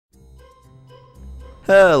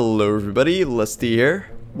Hello everybody, Lusty here.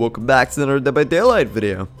 Welcome back to another Dead by Daylight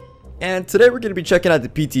video. And today we're going to be checking out the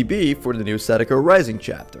PTB for the new Sadako Rising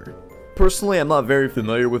chapter. Personally, I'm not very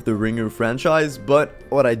familiar with the Ringu franchise, but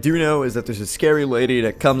what I do know is that there's a scary lady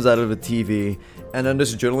that comes out of a TV, and then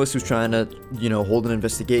there's a journalist who's trying to, hold an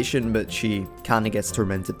investigation, but she kind of gets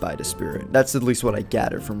tormented by the spirit. That's at least what I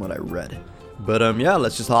gathered from what I read. But yeah,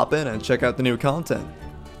 let's just hop in and check out the new content.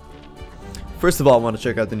 First of all, I want to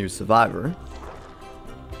check out the new survivor.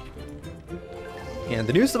 And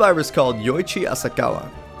the new survivor is called Yoichi Asakawa.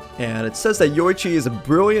 And it says that Yoichi is a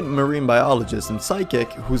brilliant marine biologist and psychic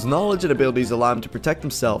whose knowledge and abilities allow him to protect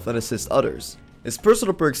himself and assist others. His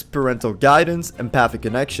personal perks Parental Guidance, Empathic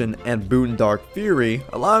Connection, and Boon Dark Fury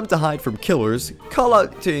allow him to hide from killers, call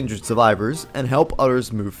out to injured survivors, and help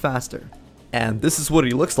others move faster. And this is what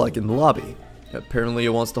he looks like in the lobby. Apparently he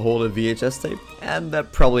wants to hold a VHS tape, and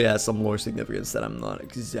that probably has some lore significance that I'm not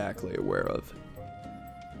exactly aware of.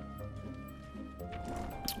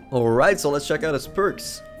 Alright, so let's check out his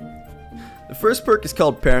perks. The first perk is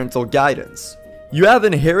called Parental Guidance. You have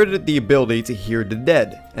inherited the ability to hear the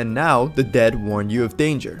dead, and now the dead warn you of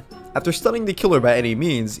danger. After stunning the killer by any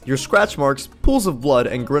means, your scratch marks, pools of blood,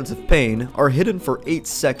 and grunts of pain are hidden for 8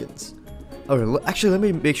 seconds. Okay, actually let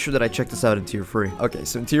me make sure that I check this out in tier 3. Okay,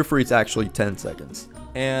 so in tier 3 it's actually 10 seconds.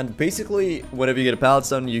 And basically, whenever you get a pallet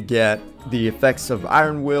stun, you get the effects of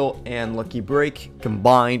Iron Will and Lucky Break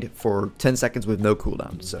combined for 10 seconds with no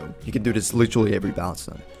cooldown. So you can do this literally every pallet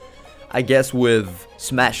stun. I guess with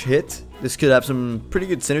Smash Hit, this could have some pretty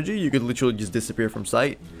good synergy. You could literally just disappear from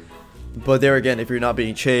sight. But there again, if you're not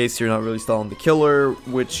being chased, you're not really stalling the killer,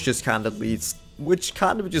 which kind of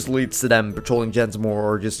just leads to them patrolling gens more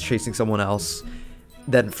or just chasing someone else,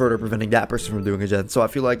 then further preventing that person from doing a gen. So I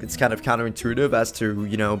feel like it's kind of counterintuitive as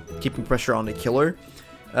to, keeping pressure on the killer.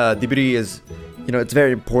 DBD is, it's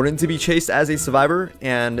very important to be chased as a survivor,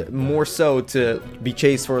 and more so to be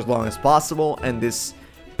chased for as long as possible, and this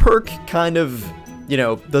perk kind of,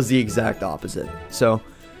 does the exact opposite. So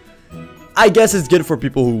I guess it's good for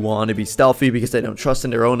people who want to be stealthy because they don't trust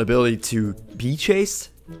in their own ability to be chased,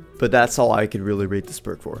 but that's all I could really rate this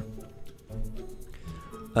perk for.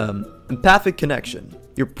 Empathic Connection.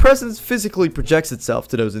 Your presence physically projects itself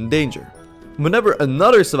to those in danger. Whenever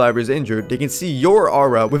another survivor is injured, they can see your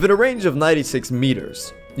aura within a range of 96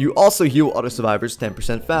 meters. You also heal other survivors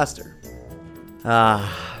 10% faster.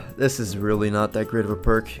 This is really not that great of a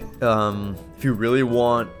perk. If you really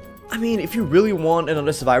want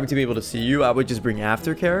another survivor to be able to see you, I would just bring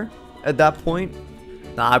Aftercare at that point.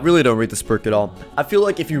 Nah, I really don't rate this perk at all. I feel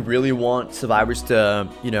like if you really want survivors to,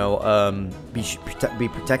 be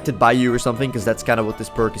protected by you or something, because that's kind of what this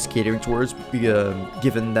perk is catering towards,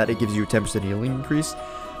 given that it gives you a 10% healing increase,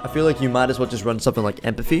 I feel like you might as well just run something like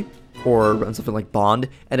Empathy, or run something like Bond,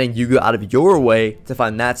 and then you go out of your way to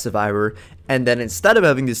find that survivor, and then instead of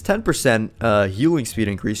having this 10% healing speed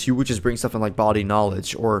increase, you would just bring something like Body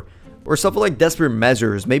Knowledge, or something like Desperate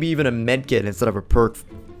Measures, maybe even a medkit instead of a perk,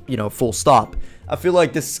 full stop. I feel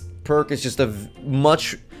like this perk is just a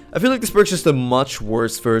much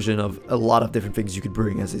worse version of a lot of different things you could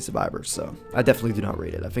bring as a survivor, so I definitely do not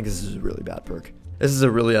rate it. I think this is a really bad perk. This is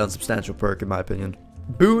a really unsubstantial perk in my opinion.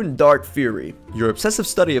 Boon Dark Fury. Your obsessive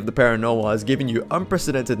study of the paranormal has given you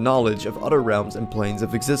unprecedented knowledge of other realms and planes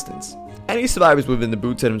of existence. Any survivors within the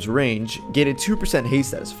Boon Totem's range gain a 2% haste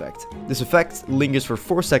status effect. This effect lingers for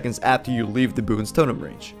 4 seconds after you leave the Boon's totem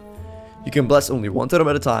range. You can bless only one totem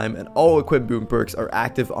at a time, and all equipped boon perks are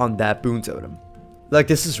active on that boon totem. Like,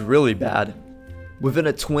 this is really bad. Within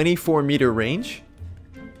a 24-meter range?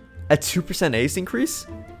 A 2% haste increase?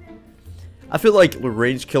 I feel like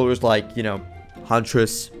range killers like,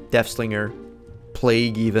 Huntress, Deathslinger,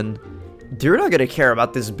 Plague even, they're not gonna care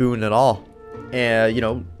about this boon at all.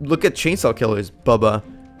 And, look at chainsaw killers, Bubba,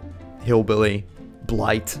 Hillbilly,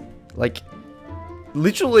 Blight. Like,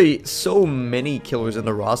 literally, so many killers in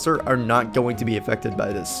the roster are not going to be affected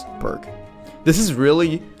by this perk. This is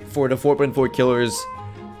really for the 4.4 killers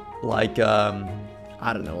like,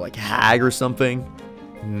 I don't know, like Hag or something.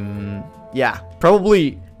 Yeah,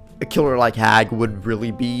 probably a killer like Hag would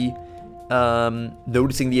really be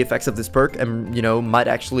noticing the effects of this perk and, might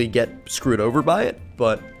actually get screwed over by it.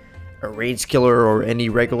 But a rage killer or any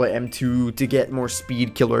regular M2 to get more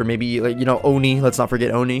speed killer, maybe, like, Oni, let's not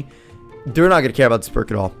forget Oni. They're not going to care about this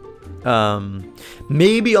perk at all.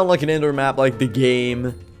 Maybe on like an indoor map like the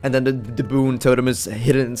game, and then the boon totem is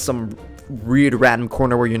hidden in some weird random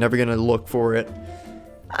corner where you're never going to look for it.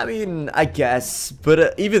 I mean, I guess,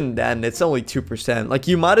 but even then, it's only 2%. Like,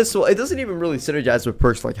 you might as well, it doesn't even really synergize with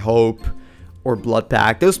perks like Hope or Blood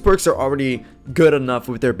Pack. Those perks are already good enough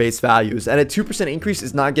with their base values, and a 2% increase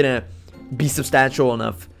is not gonna be substantial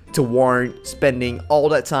enough to warrant spending all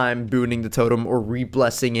that time booting the totem or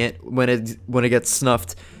re-blessing it when it gets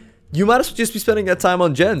snuffed. You might as well just be spending that time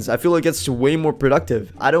on gens. I feel like it's way more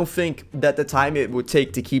productive. I don't think that the time it would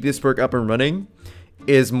take to keep this perk up and running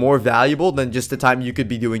is more valuable than just the time you could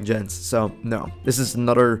be doing gens. So no, this is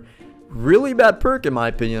another really bad perk in my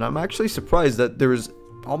opinion. I'm actually surprised that there's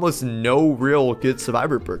almost no real good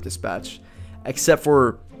survivor perk dispatch, except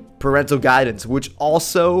for parental guidance, which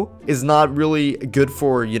also is not really good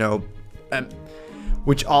for, you know,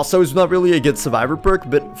 which also is not really a good survivor perk,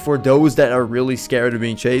 but for those that are really scared of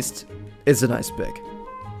being chased, it's a nice pick.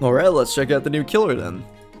 Alright, let's check out the new killer then.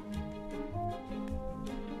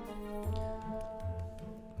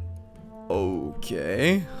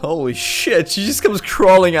 Okay, holy shit, she just comes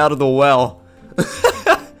crawling out of the well.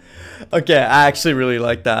 Okay, I actually really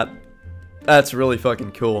like that. That's really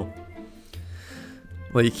fucking cool.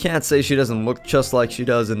 Well, you can't say she doesn't look just like she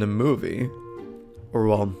does in the movie. Or,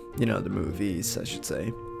 well, you know, the movies, I should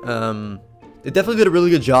say. They definitely did a really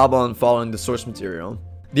good job on following the source material.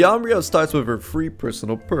 The Onryo starts with her 3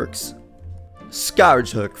 personal perks.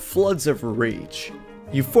 Scourge Hook, Floods of Rage.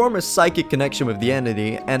 You form a psychic connection with the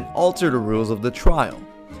entity and alter the rules of the trial.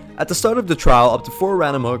 At the start of the trial, up to 4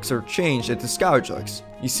 random hooks are changed into Scourge Hooks.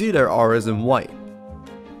 You see their auras in white.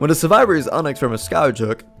 When a survivor is unhooked from a Scourge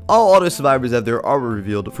Hook, all other survivors have their aura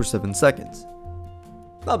revealed for 7 seconds.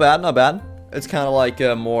 Not bad, not bad. It's kind of like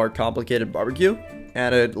a more complicated barbecue,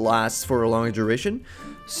 and it lasts for a longer duration.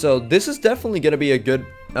 So this is definitely going to be a good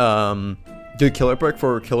killer perk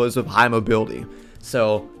for killers with high mobility.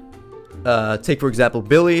 So take for example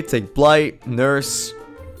Billy, take Blight, Nurse,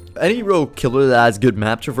 any real killer that has good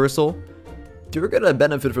map traversal. You're going to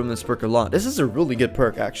benefit from this perk a lot. This is a really good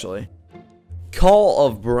perk actually. Call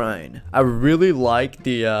of Brine. I really like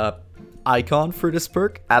the icon for this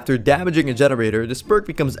perk. After damaging a generator, this perk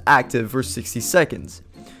becomes active for 60 seconds.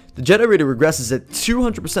 The generator regresses at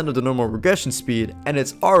 200% of the normal regression speed, and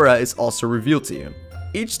its aura is also revealed to you.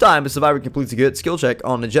 Each time a survivor completes a good skill check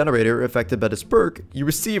on the generator affected by this perk, you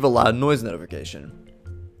receive a loud noise notification.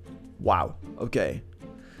 Wow, okay.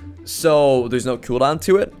 So there's no cooldown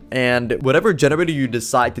to it, and whatever generator you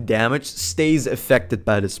decide to damage stays affected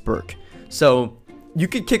by this perk. So you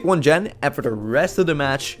could kick one gen, and for the rest of the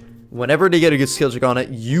match, whenever they get a good skill check on it,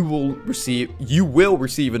 you will receive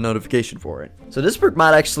a notification for it. So this perk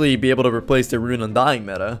might actually be able to replace the Rune Undying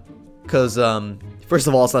meta, because first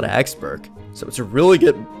of all, it's not an X perk, so it's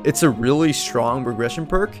a really strong regression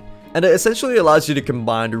perk, and it essentially allows you to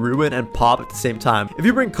combine Ruin and Pop at the same time. If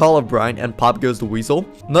you bring Call of Brine and Pop goes the Weasel,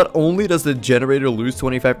 not only does the generator lose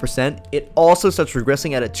 25%, it also starts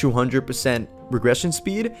regressing at a 200% regression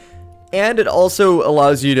speed. And it also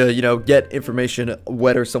allows you to, you know, get information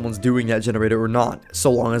whether someone's doing that generator or not,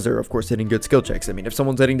 so long as they're, of course, hitting good skill checks. I mean, if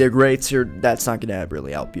someone's hitting their greats, that's not gonna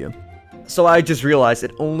really help you. So I just realized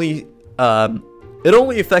it only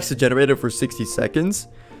affects the generator for 60 seconds,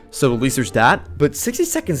 so at least there's that. But 60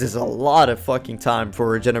 seconds is a lot of fucking time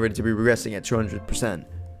for a generator to be regressing at 200%.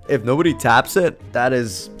 If nobody taps it, that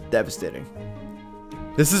is devastating.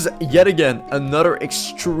 This is, yet again, another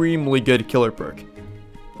extremely good killer perk.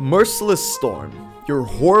 Merciless Storm. Your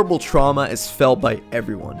horrible trauma is felt by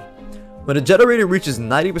everyone. When a generator reaches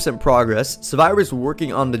 90% progress, survivors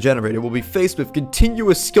working on the generator will be faced with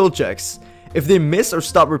continuous skill checks. If they miss or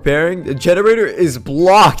stop repairing, the generator is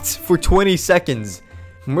blocked for 20 seconds.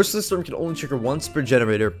 Merciless Storm can only trigger once per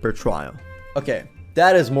generator per trial. Okay,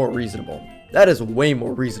 that is more reasonable. That is way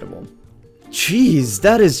more reasonable. Jeez,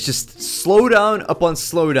 that is just slowdown upon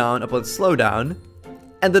slowdown upon slowdown.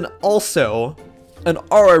 And then also an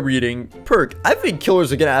aura reading perk. I think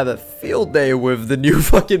killers are gonna have a field day with the new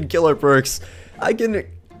fucking killer perks. I can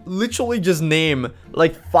literally just name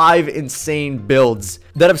like 5 insane builds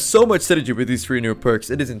that have so much synergy with these 3 new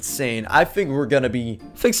perks. It is insane. I think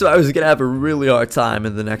survivors are gonna have a really hard time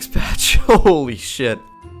in the next patch. Holy shit.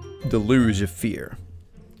 Deluge of Fear.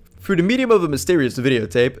 Through the medium of a mysterious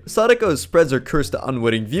videotape, Sadako spreads her curse to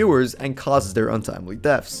unwitting viewers and causes their untimely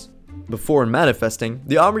deaths. Before manifesting,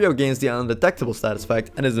 the Onryo gains the undetectable status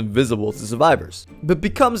effect and is invisible to survivors, but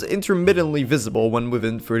becomes intermittently visible when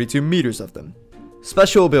within 32 meters of them.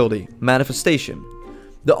 Special ability, Manifestation.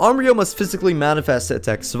 The Onryo must physically manifest to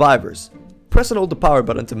attack survivors. Press and hold the power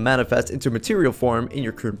button to manifest into material form in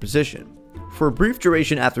your current position. For a brief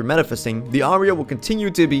duration after manifesting, the Onryo will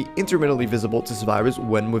continue to be intermittently visible to survivors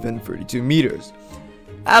when within 32 meters.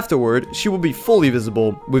 Afterward, she will be fully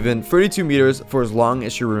visible within 32 meters for as long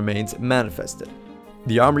as she remains manifested.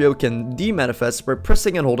 The Onryo can demanifest by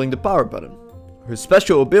pressing and holding the power button. Her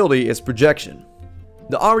special ability is Projection.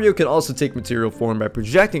 The Onryo can also take material form by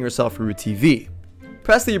projecting herself through a TV.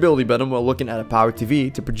 Press the ability button while looking at a power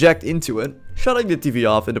TV to project into it, shutting the TV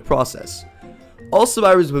off in the process. All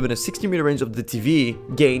survivors within a 60-meter range of the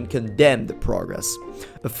TV gain condemned progress.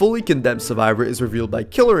 A fully condemned survivor is revealed by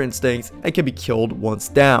killer instincts and can be killed once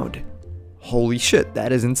downed. Holy shit,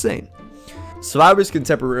 that is insane. Survivors can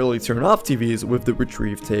temporarily turn off TVs with the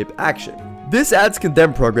retrieve tape action. This adds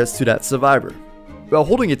condemned progress to that survivor. While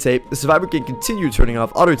holding a tape, the survivor can continue turning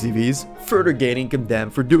off other TVs, further gaining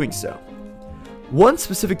condemned for doing so. One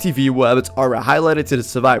specific TV will have its aura highlighted to the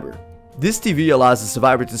survivor. This TV allows the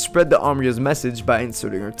survivor to spread the Onryo's message by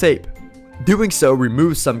inserting her tape. Doing so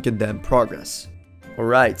removes some condemned progress.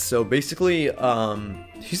 Alright, so basically,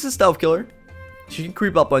 she's a stealth killer. She can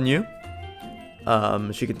creep up on you.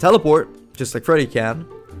 She can teleport, just like Freddy can.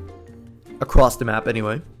 Across the map,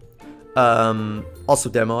 anyway. Also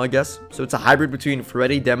demo, I guess. So it's a hybrid between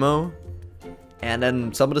Freddy, demo, and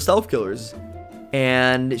then some of the stealth killers.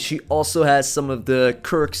 And she also has some of the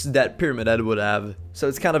quirks that Pyramid Head would have. So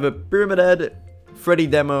it's kind of a Pyramid Head, Freddy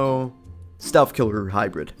demo, stealth killer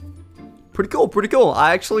hybrid. Pretty cool, pretty cool.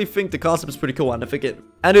 I actually think the concept is pretty cool, and I think it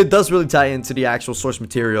does really tie into the actual source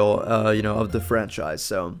material, you know, of the franchise.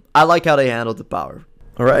 So I like how they handled the power.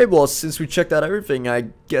 Alright, well, since we checked out everything, I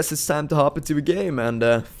guess it's time to hop into a game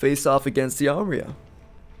and face off against the Onryo.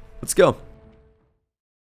 Let's go.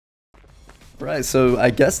 Right, so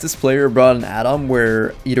I guess this player brought an add-on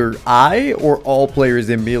where either I or all players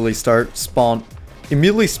immediately spawn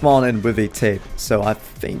in with a tape. So I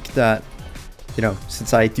think that, you know,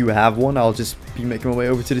 since I do have one, I'll just be making my way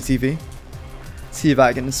over to the TV. See if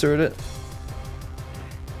I can insert it.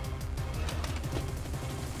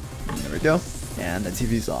 There we go. And the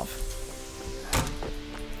TV's off.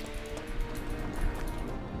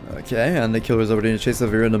 Okay, and the killer's already in chase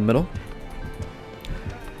over here in the middle.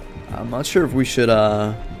 I'm not sure if we should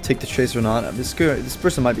take the chase or not. This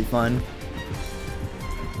person might be fine.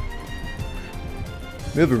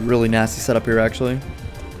 We have a really nasty setup here, actually.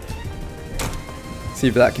 See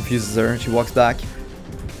if that confuses her. She walks back.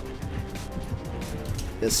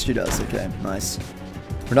 Yes, she does. Okay, nice.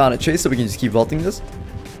 We're not on a chase, so we can just keep vaulting this.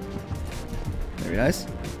 Very nice.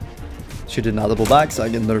 She did not double back, so I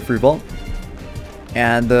get another free vault.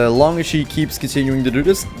 And the longer she keeps continuing to do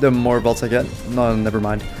this, the more vaults I get. No, never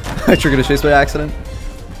mind. I triggered a chase by accident.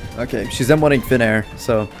 Okay, she's M1ing thin air,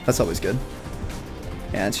 so that's always good.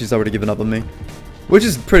 And she's already given up on me. Which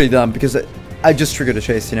is pretty dumb, because I just triggered a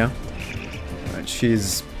chase, you know? Alright,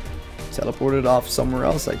 she's teleported off somewhere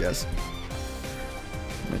else, I guess.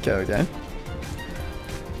 Okay, okay.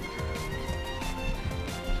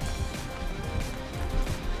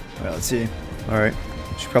 Alright, let's see. Alright.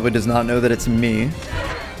 She probably does not know that it's me.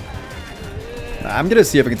 I'm gonna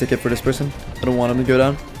see if I can take it for this person. I don't want him to go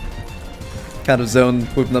down. Kind of zone,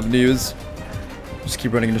 whipping up news. Just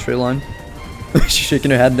keep running in a straight line. She's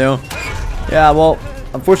shaking her head no. Yeah, well,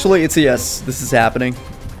 unfortunately it's a yes. This is happening.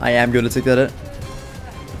 I am going to take that hit.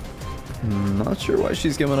 Not sure why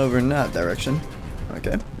she's going over in that direction.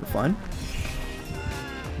 Okay, we're fine.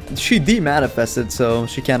 She de-manifested, so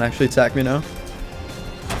she can't actually attack me now.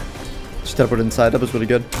 She teleported inside. That was really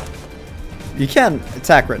good. You can't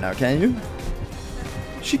attack right now, can you?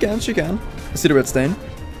 She can, she can. I see the red stain.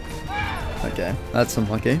 Okay, that's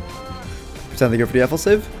unlucky. Pretend to go for the FL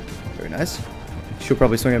save. Very nice. She'll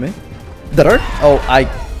probably swing at me. Dead art? Oh, I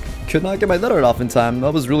could not get my dead art off in time.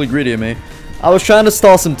 That was really greedy of me. I was trying to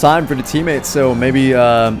stall some time for the teammates, so maybe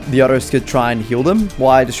the others could try and heal them while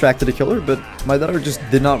I distracted the killer, but my dead art just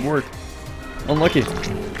did not work. Unlucky.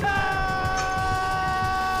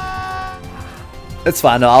 It's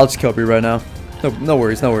fine. No, I'll just Kobe right now. No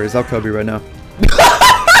worries, no worries. I'll Kobe right now.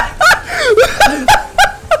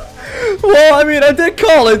 Well, I mean, I did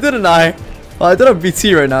call it, didn't I? Well, I did have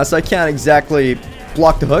BT right now, so I can't exactly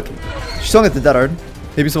block the hook. She swung at the dead hard.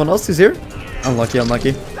 Maybe someone else is here? Unlucky,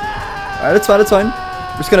 unlucky. Alright, it's fine, it's fine.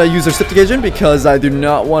 I'm just gonna use our Sip Engagement because I do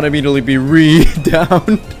not want to immediately be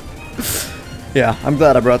re-downed. Yeah, I'm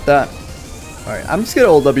glad I brought that. Alright, I'm just gonna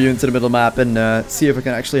ult W into the middle map and see if I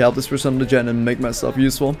can actually help this person to gen and make myself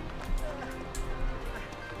useful.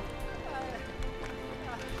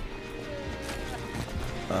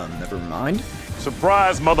 Never mind.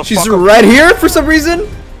 Surprise, motherfucker. She's right here for some reason.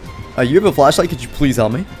 You have a flashlight. Could you please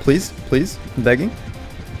help me? Please, please. I'm begging.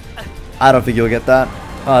 I don't think you'll get that.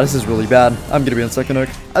 Oh, this is really bad. I'm gonna be on second hook.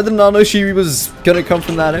 I did not know she was gonna come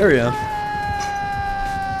from that area.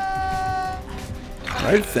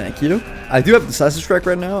 Alright, thank you. I do have decisive strike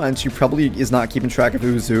right now, and she probably is not keeping track of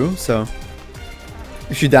who's who, so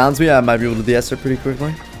if she downs me, I might be able to DS her pretty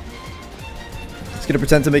quickly. Just gonna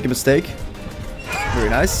pretend to make a mistake. Very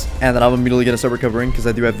nice. And then I'm immediately gonna start recovering because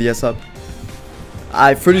I do have DS up. I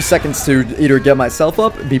have 30 seconds to either get myself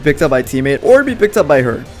up, be picked up by a teammate, or be picked up by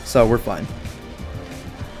her. So we're fine.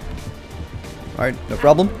 Alright, no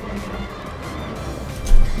problem.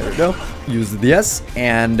 There we go. Use the S.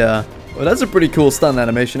 And, well, that's a pretty cool stun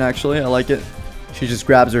animation, actually. I like it. She just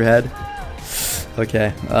grabs her head.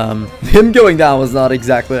 Okay. Him going down was not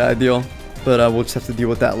exactly ideal. But we'll just have to deal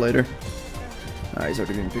with that later. Alright, he's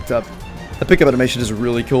already being picked up. The pickup animation is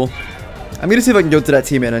really cool. I'm going to see if I can go to that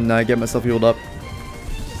teammate and get myself healed up.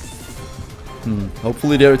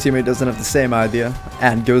 Hopefully the other teammate doesn't have the same idea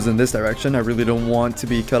and goes in this direction. I really don't want to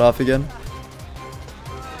be cut off again.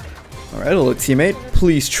 Alright, hello teammate.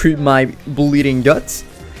 Please treat my bleeding guts.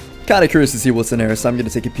 Kinda curious to see what's in there, so I'm gonna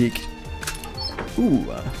take a peek. Ooh,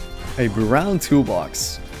 a brown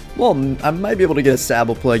toolbox. Well, I might be able to get a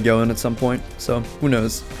Sabo play going at some point, so who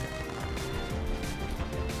knows.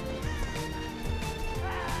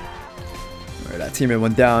 Alright, that teammate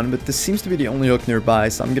went down, but this seems to be the only hook nearby,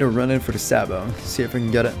 so I'm gonna run in for the Sabo. See if I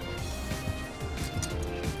can get it.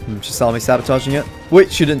 She saw me sabotaging it.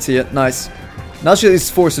 Wait, she didn't see it. Nice. Now she's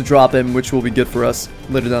forced to drop him, which will be good for us.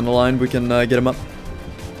 Later down the line, we can get him up.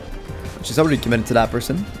 She's already committed to that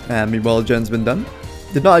person. And meanwhile, Jen's been done.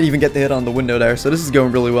 Did not even get the hit on the window there, so this is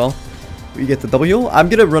going really well. We get the W. I'm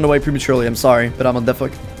gonna run away prematurely, I'm sorry, but I'm on death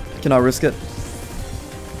hook. Cannot risk it.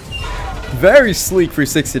 Very sleek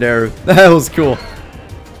 360 there. That was cool.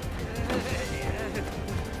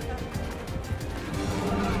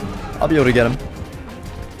 I'll be able to get him.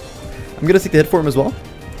 I'm gonna take the hit for him as well.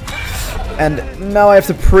 And now I have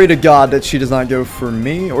to pray to God that she does not go for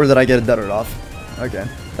me, or that I get a dead off. Okay.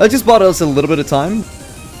 That just bought us a little bit of time.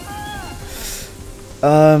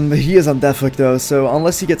 He is on death hook though, so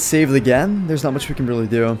unless he gets saved again, there's not much we can really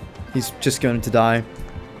do. He's just going to die.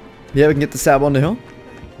 Yeah, we can get the Sabo on the hill.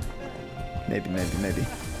 Maybe.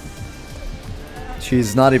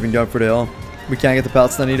 She's not even going for the hill. We can't get the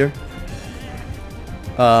pallet stun either.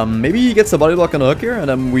 Maybe he gets the body block on the hook here, and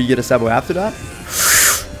then we get a Sabo after that.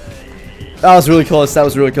 That was really close. That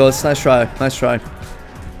was really close. Nice try. Nice try.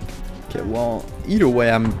 Okay, well, either way,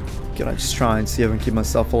 I'm gonna just try and see if I can keep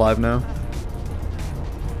myself alive now.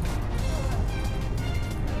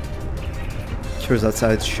 Where's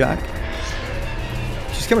outside shack?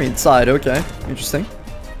 She's coming inside. Okay, interesting.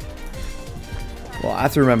 Well, I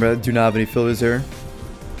have to remember I do not have any fillers here.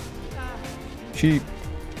 She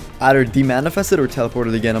either demanifested or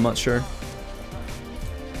teleported again. I'm not sure.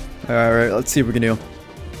 Alright, let's see if we can heal.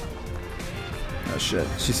 Oh shit,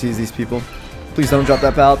 she sees these people. Please don't drop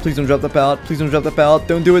that pallet. Please don't drop that pallet. Please don't drop that pallet.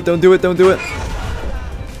 Don't do it. Don't do it. Don't do it.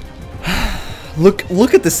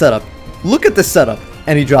 Look at the setup. Look at the setup.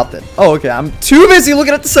 And he dropped it. Oh, okay. I'm too busy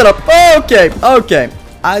looking at the setup. Oh, okay. Okay.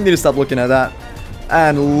 I need to stop looking at that.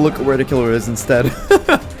 And look where the killer is instead.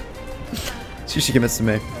 She commits to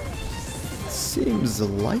me. Seems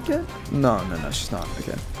like it. No, she's not.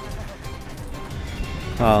 Okay.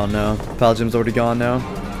 Oh no. Pal Gym's already gone now.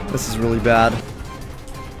 This is really bad.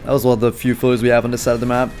 That was one of the few fillers we have on this side of the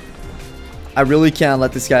map. I really can't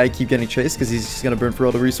let this guy keep getting chased because he's just going to burn for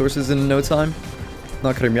all the resources in no time.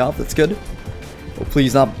 Not cutting me off. That's good. Oh,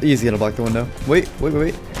 please not. He's going to block the window. Wait.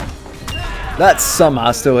 That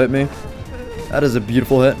somehow still hit me. That is a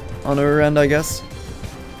beautiful hit on her end, I guess.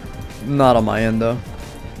 Not on my end, though.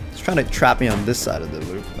 He's trying to trap me on this side of the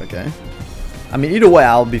loop. Okay. I mean, either way,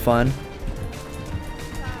 I'll be fine.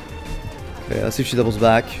 Okay, let's see if she doubles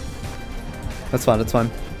back. That's fine, that's fine.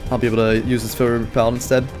 I'll be able to use this filler pallet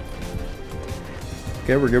instead.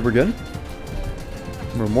 Okay, we're good.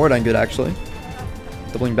 We're more than good, actually.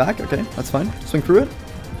 Doubling back, okay, that's fine. Swing through it.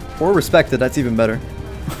 Or respect it, that's even better.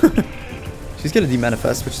 She's gonna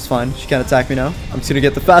demanifest, which is fine. She can't attack me now. I'm just gonna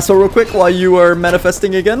get the fast roll real quick while you are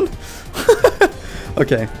manifesting again.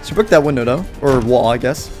 Okay, she broke that window though. Or wall, I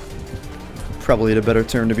guess. Probably the better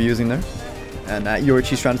term to be using there. And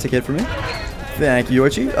Yorchi's trying to take a hit for me. Thank you,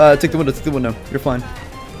 Yorchi. Take the window. You're fine.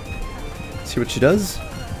 See what she does.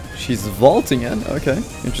 She's vaulting in. Okay,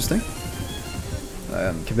 interesting.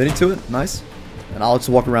 I'm committing to it. Nice. And I'll just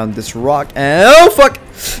walk around this rock. And oh fuck!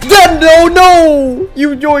 No! You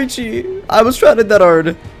Yorchi! I was trying to dead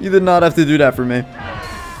hard. You did not have to do that for me.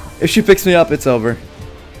 If she picks me up, it's over.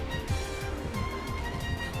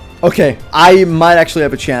 Okay, I might actually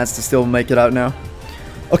have a chance to still make it out now.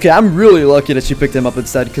 Okay, I'm really lucky that she picked him up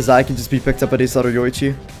instead, because I can just be picked up by this other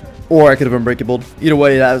Yoichi. Or I could have unbreakable. Either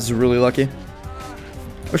way, that was really lucky.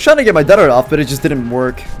 I was trying to get my dead off, but it just didn't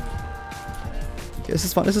work. Okay, this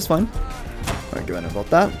is fine. Alright, go ahead and vault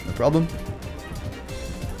that. No problem.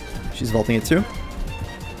 She's vaulting it too.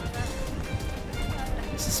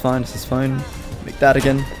 This is fine. Make that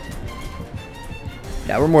again.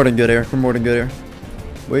 Yeah, we're more than good here.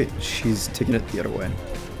 Wait, she's taking it the other way.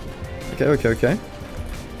 Okay, okay, okay.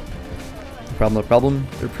 No problem, no problem.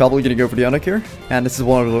 They're probably gonna go for the Unhook here. And this is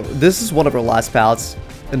one of our last pallets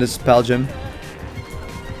in this pallet gym.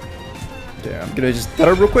 Okay, I'm gonna just dead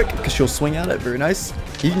her real quick because she'll swing at it. Very nice.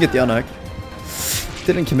 He can get the Unhook.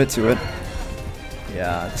 Didn't commit to it.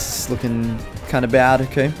 Yeah, this is looking kind of bad.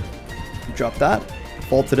 Okay. Drop that.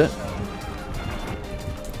 Faulted it.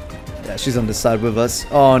 Yeah, she's on this side with us.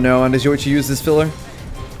 Oh no, and does Yoichi use this filler?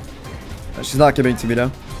 No, she's not committing to me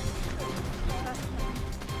though.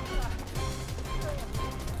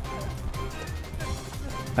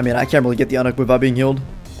 I mean, I can't really get the Unhook without being healed.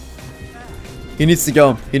 He needs to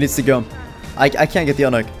go. He needs to go. I can't get the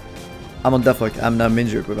Unhook. I'm on death hook. I'm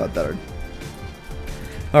injured without that.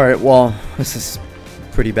 Alright, well, this is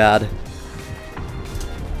pretty bad.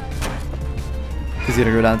 He's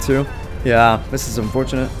gonna go down too. Yeah, this is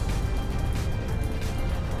unfortunate.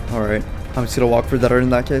 Alright, I'm just gonna walk for that in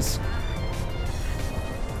that case.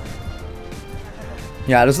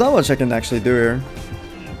 Yeah, there's not much I can actually do here.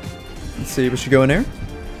 Let's see, we should go in here.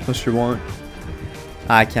 Unless you want.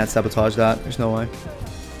 I can't sabotage that. There's no way.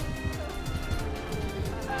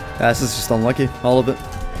 Yeah, this is just unlucky. All of it.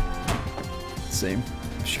 Let's see.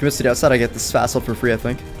 If she commits to the outside, I get this fast for free, I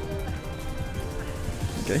think.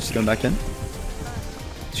 Okay, she's going back in.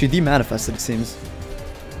 She demanifested, it seems.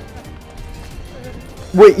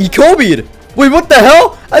 Wait, he Kobe'd! Wait, what the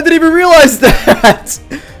hell? I didn't even realize that!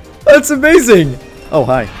 That's amazing! Oh,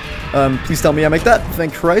 hi. Please tell me I make that.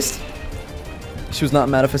 Thank Christ. She was not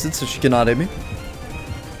manifested, so she cannot hit me.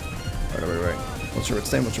 Right. What's your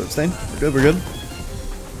stain? What's your stain? We're good, we're good.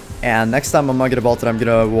 And next time I'm not gonna vault it, I'm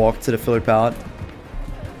gonna walk to the filler pallet.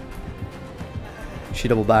 She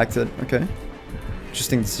double backed it. Okay.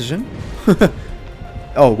 Interesting decision.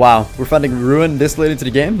 Oh wow, we're finding ruin this late into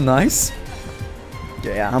the game. Nice.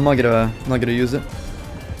 Yeah, I'm not gonna use it.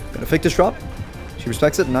 Gonna fake this drop. She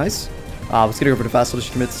respects it. Nice. I was gonna go for the fast so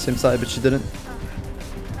she commits the same side, but she didn't.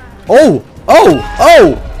 Oh!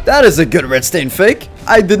 That is a good red stain fake.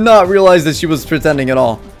 I did not realize that she was pretending at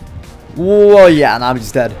all. Whoa, yeah, now I'm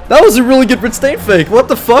just dead. That was a really good red stain fake. What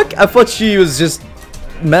the fuck? I thought she was just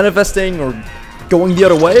manifesting or going the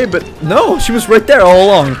other way, but no, she was right there all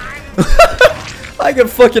along. I got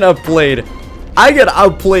fucking outplayed. I got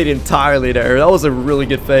outplayed entirely there. That was a really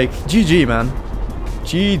good fake. GG, man.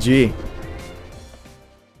 GG.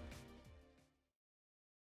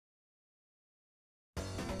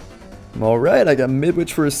 Alright, I got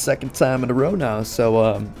mid-witch for a second time in a row now, so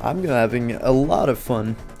I'm having a lot of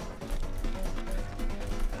fun.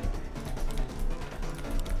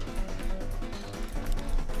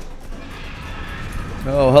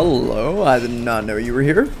 Oh, hello. I did not know you were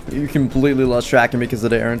here. You completely lost track of me because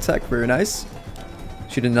of the air and tech. Very nice.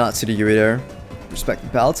 She did not see the Yuri there. Respect the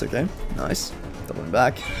pallets. Okay. Nice. Doubling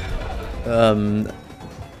back. An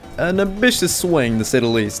ambitious swing, to say the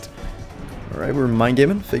least. Alright, we're mind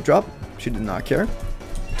gaming. Fake drop. She did not care.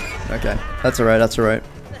 Okay. That's alright. That's alright.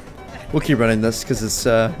 We'll keep running this because it's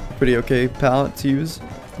a pretty okay pallet to use.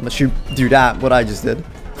 Unless you do that, what I just did.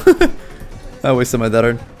 I wasted my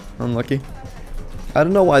dead. Unlucky. I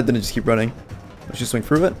don't know why I didn't just keep running. Let's just swing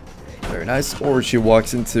through it. Very nice. Or she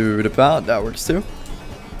walks into the pallet. That works too.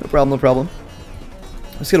 No problem, no problem.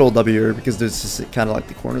 Let's get a little W here because this is kind of like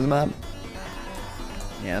the corner of the map.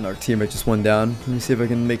 Yeah, and our teammate just went down. Let me see if I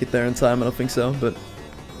can make it there in time. I don't think so, but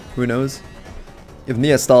who knows? If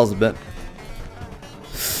Nia stalls a bit.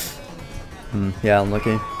 Yeah,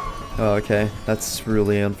 unlucky. Oh, okay. That's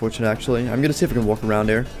really unfortunate, actually. I'm going to see if I can walk around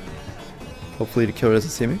here. Hopefully the killer doesn't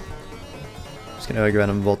see me. Just gonna go ahead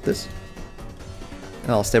and vault this.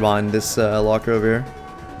 And I'll stay behind this locker over here.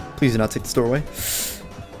 Please do not take the doorway.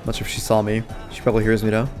 Not sure if she saw me. She probably hears me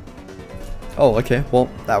though. Oh, okay. Well,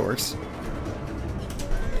 that works.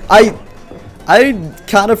 I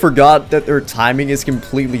kind of forgot that her timing is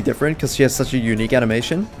completely different because she has such a unique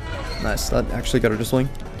animation. Nice. That actually got her to swing.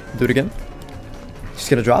 Do it again. She's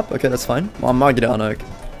gonna drop. Okay, that's fine. Well, I'm not gonna unhook.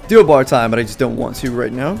 Do a bar time, but I just don't want to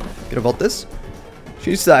right now. Gonna vault this. She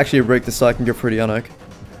needs to actually break this so I can go for the unhook.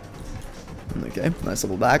 Okay, nice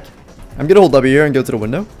level back. I'm gonna hold W here and go to the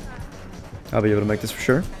window. I'll be able to make this for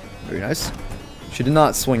sure. Very nice. She did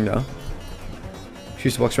not swing though. She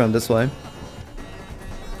just walks around this way.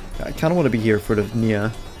 I kind of want to be here for the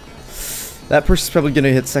Nia. That person's probably gonna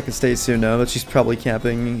hit second stage soon though, but she's probably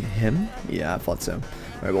camping him. Yeah, I thought so.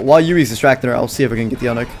 Alright, well while Yui's distracting her, I'll see if I can get the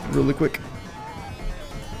unhook really quick.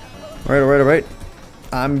 Alright.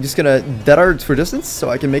 I'm just gonna dead art for distance so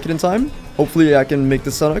I can make it in time. Hopefully I can make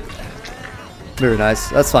the Sadako. Very nice.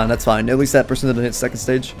 That's fine, that's fine. At least that person didn't hit second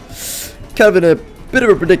stage. Kind of in a bit of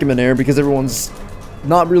a predicament here because everyone's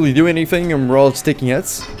not really doing anything, and we're all just taking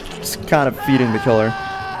hits. Just kind of feeding the killer.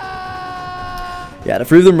 Yeah, the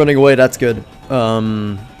 3 of them running away, that's good.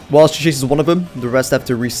 While she chases one of them, the rest have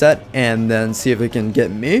to reset and then see if they can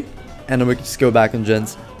get me. And then we can just go back in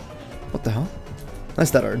gens. What the hell?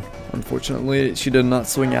 Nice dead hard. Unfortunately, she did not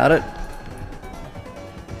swing at it.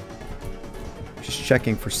 She's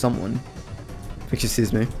checking for someone. I think she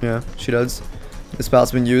sees me. Yeah, she does. This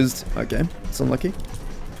pallet's been used. Okay, it's unlucky.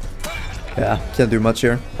 Yeah, can't do much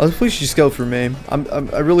here. Hopefully she just go for me.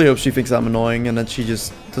 I really hope she thinks I'm annoying and that she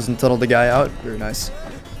just doesn't tunnel the guy out. Very nice.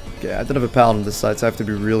 Okay, I don't have a pallet on this side, so I have to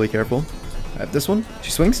be really careful. I have this one.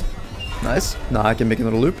 She swings. Nice. Now I can make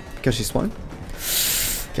another loop because she swung.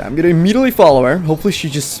 Okay, I'm gonna immediately follow her. Hopefully she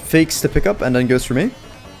just fakes the pickup and then goes for me.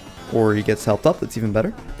 Or he gets helped up. That's even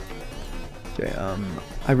better. Okay,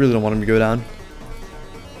 I really don't want him to go down.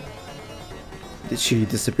 Did she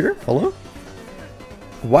disappear? Hello?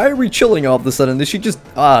 Why are we chilling all of a sudden? Did she just...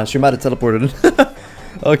 Ah, she might have teleported.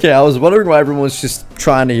 Okay, I was wondering why everyone was just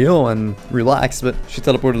trying to heal and relax, but she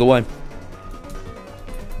teleported away.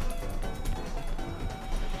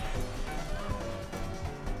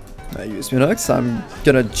 I use me next. I'm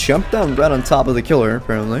gonna jump down right on top of the killer,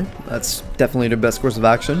 apparently. That's definitely the best course of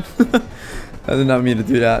action. I did not mean to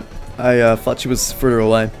do that. I thought she was further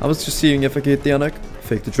away. I was just seeing if I could hit the Unhook.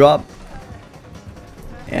 Fake the drop.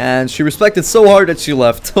 And she respected so hard that she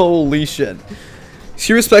left. Holy shit.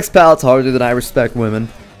 She respects pallets harder than I respect women.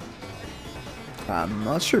 I'm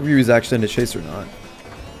not sure if Yuri's actually in the chase or not.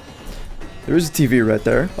 There is a TV right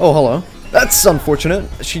there. Oh, hello. That's unfortunate.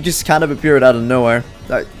 She just kind of appeared out of nowhere.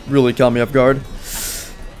 That really caught me off guard.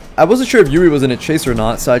 I wasn't sure if Yuri was in a chase or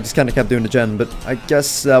not, so I just kind of kept doing the gen. But I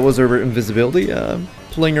guess that was her invisibility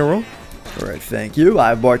playing a role. Alright, thank you. I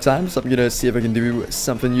have bar time, so I'm going to see if I can do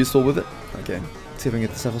something useful with it. Okay. See if I can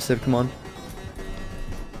get the self save. Come on.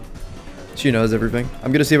 She knows everything.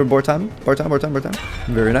 I'm gonna save her bar time. Bar time.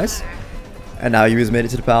 Very nice. And now Yui's made it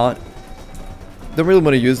to the pallet. Don't really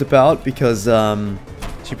want to use the pallet because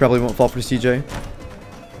she probably won't fall for CJ.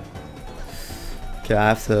 Okay, I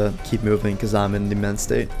have to keep moving because I'm in the men's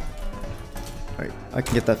state. Alright, I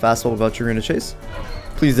can get that fastball without triggering a chase.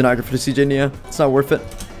 Please do not go for the CJ Nia. It's not worth it.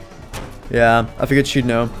 Yeah, I figured she'd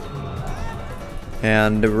know.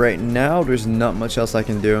 And right now, there's not much else I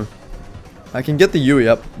can do. I can get the Yui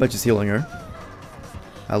up by just healing her.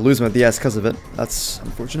 I'll lose my DS because of it. That's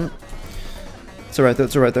unfortunate. It's alright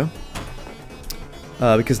though,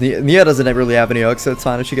 because Nia doesn't really have any hooks, so it's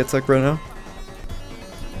fine if she gets stuck right now.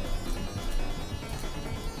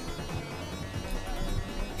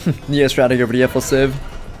 Nia's trying to go for the FL save.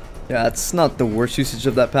 Yeah, it's not the worst usage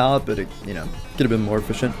of that pallet, but it, you know, could have been more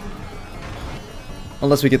efficient.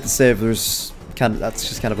 Unless we get the save, there's... that's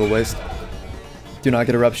just kind of a waste. Do not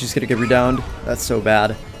get her up. She's gonna get redowned. That's so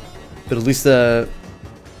bad. But at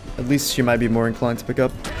least she might be more inclined to pick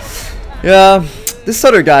up. Yeah, this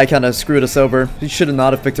other guy kind of screwed us over. He should have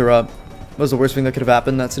not have picked her up. What was the worst thing that could have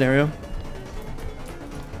happened in that scenario?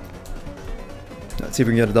 Let's see if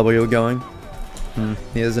we can get a W going.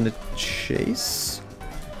 He is in a chase.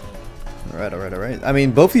 Alright. I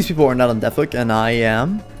mean, both these people are not on Deathhook, and I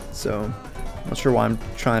am. So, I'm not sure why I'm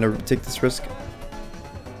trying to take this risk.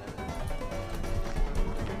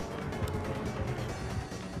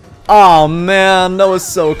 Oh man, that was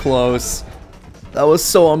so close. That was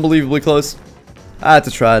so unbelievably close. I had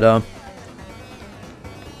to try though.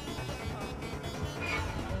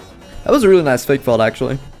 That was a really nice fake fault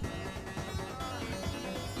actually.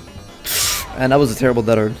 And that was a terrible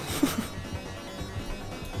dead hard. Of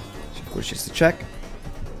course she has to check.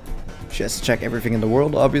 She has to check everything in the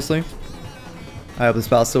world, obviously. I hope this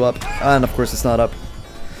pal's still up. And of course it's not up.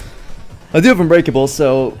 I do have Unbreakable,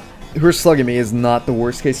 so her slugging me is not the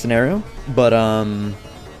worst case scenario. But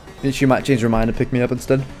she might change her mind and pick me up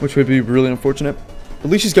instead, which would be really unfortunate. At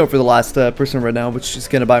least she's going for the last person right now, which is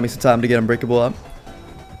going to buy me some time to get Unbreakable up.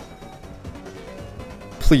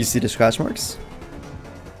 Please see the scratch marks.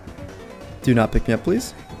 Do not pick me up,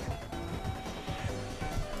 please.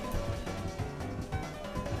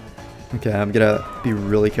 Okay, I'm gonna be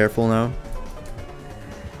really careful now.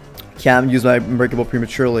 Can't use my Unbreakable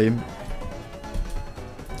prematurely.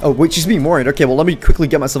 Oh, wait, she's being Mori'd. Okay, well, let me quickly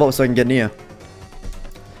get myself up so I can get Nia.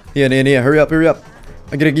 Nia, hurry up.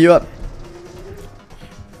 I'm gonna get you up.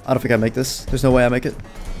 I don't think I make this. There's no way I make it.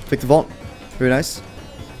 Pick the vault. Very nice.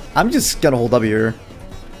 I'm just gonna hold W here.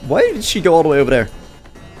 Why did she go all the way over there?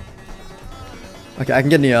 Okay, I can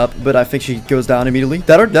get Nia up, but I think she goes down immediately.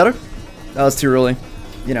 Dead her. That was too early.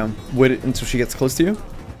 You know, wait until she gets close to you.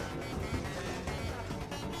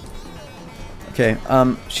 Okay,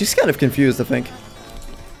 she's kind of confused, I think.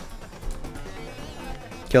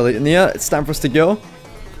 Kelly, Nia, it's time for us to go.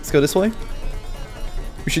 Let's go this way.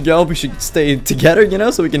 We should go. We should stay together, you know,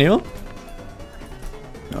 so we can heal.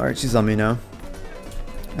 Alright, she's on me now.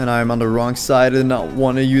 And I'm on the wrong side. I did not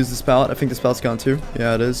want to use this pallet. I think this pallet's gone too.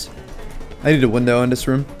 Yeah, it is. I need a window in this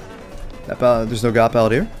room. That pallet, there's no god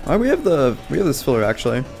pallet here. Alright, we have this filler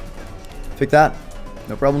actually. Pick that.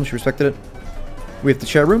 No problem, she respected it. We have the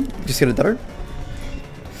chair room. Just get a dart.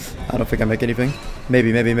 I don't think I make anything.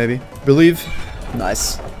 Maybe. Believe.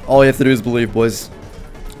 Nice. All you have to do is believe, boys.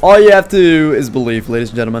 All you have to do is believe, ladies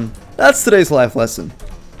and gentlemen. That's today's life lesson.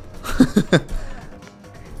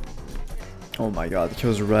 Oh my god, the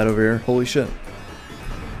kills are right over here. Holy shit.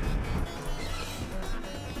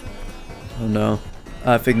 Oh no.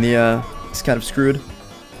 I think Nia is kind of screwed.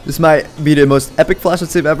 This might be the most epic flashlight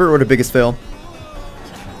save ever or the biggest fail.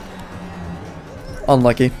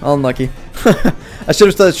 Unlucky. Unlucky. I should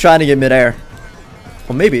have started trying to get midair.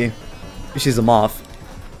 Well, maybe. She's a moth.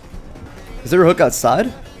 Is there a hook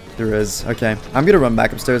outside? There is. Okay. I'm gonna run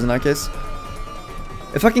back upstairs in that case.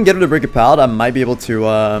 If I can get her to break a pallet, I might be able to,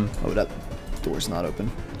 oh, that door's not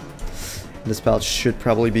open. This pallet should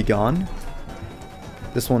probably be gone.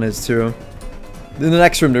 This one is too. In the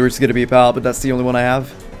next room, there's gonna be a pallet, but that's the only one I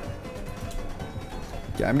have.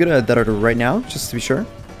 Yeah, I'm gonna dead her right now, just to be sure.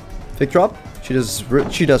 Fake drop. She does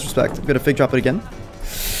respect. I'm gonna fake drop it again.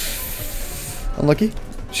 Unlucky.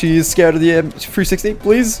 She's scared of the 360.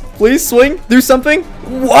 Please, please swing. Do something.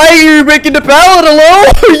 Why are you breaking the pallet?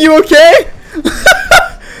 Hello? Are you okay?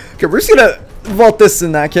 Okay, we're just gonna vault this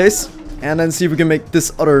in that case, and then see if we can make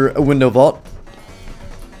this other window vault.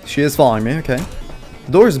 She is following me. Okay.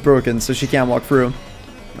 The door is broken, so she can't walk through.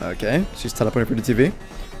 Okay, she's teleporting for the TV.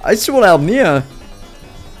 I just want to help Nia.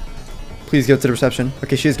 Please go to the reception.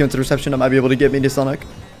 Okay, she is going to the reception. I might be able to get me to Sonic.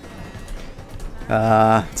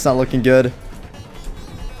 It's not looking good.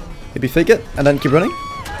 Maybe fake it and then keep running.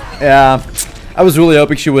 Yeah, I was really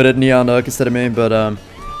hoping she would hit Nia on the hook instead of me, but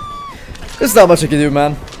there's not much I can do,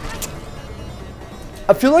 man.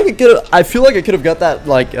 I feel like I could have got that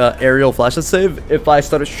like aerial flashlight save if I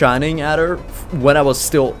started shining at her when I was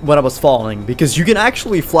falling, because you can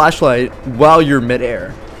actually flashlight while you're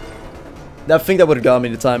midair. I think that would have got me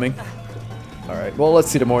the timing. All right, well, let's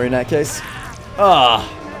see the Mori in that case. Ah,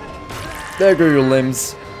 there go your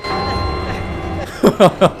limbs.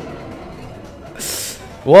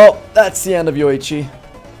 Well, that's the end of Yoichi.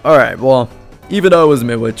 All right, well, even though it was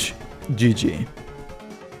Midwich, GG.